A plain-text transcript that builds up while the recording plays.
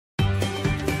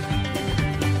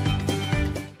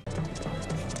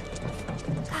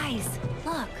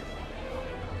Look.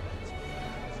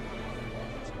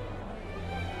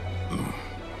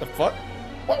 The fuck?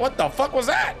 What the fuck was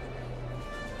that?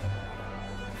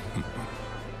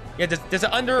 Yeah, there's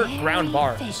an underground Very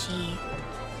bar. Fishy.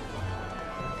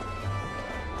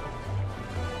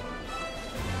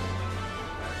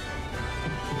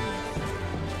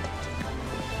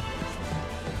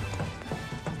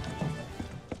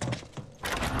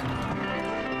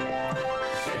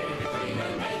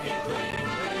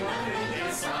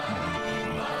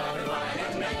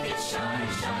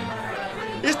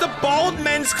 It's the Bald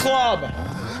Men's Club.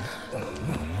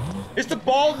 It's the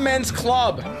Bald Men's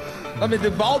Club. I mean,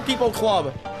 the Bald People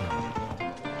Club.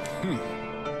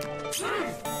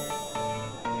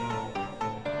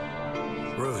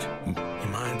 Rude, you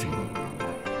mind?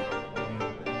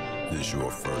 This your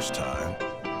first time?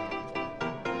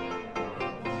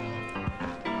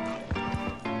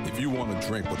 If you want to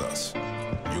drink with us,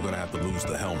 you're gonna have to lose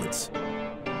the helmets.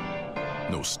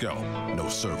 No scalp, no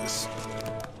service.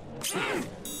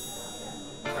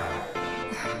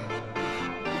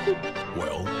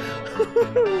 Well,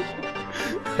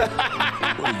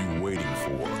 what are you waiting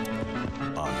for?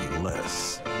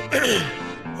 Unless...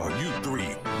 Are you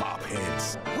three mop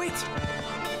heads? Wait!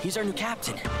 He's our new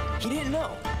captain. He didn't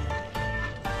know.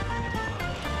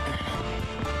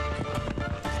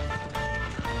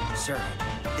 Sir,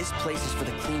 this place is for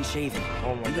the clean-shaven.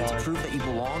 Oh my You get to God. prove that you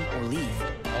belong or leave.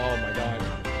 Oh my God.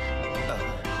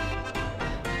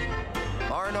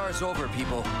 R&R's over,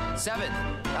 people. 7,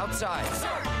 outside. Sir,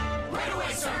 right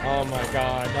away, sir. Oh my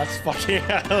God, that's fucking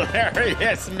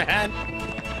hilarious, man.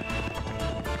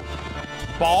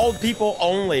 Bald people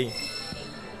only.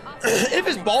 If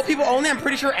it's bald people only, I'm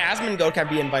pretty sure Asmongold can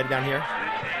be invited down here.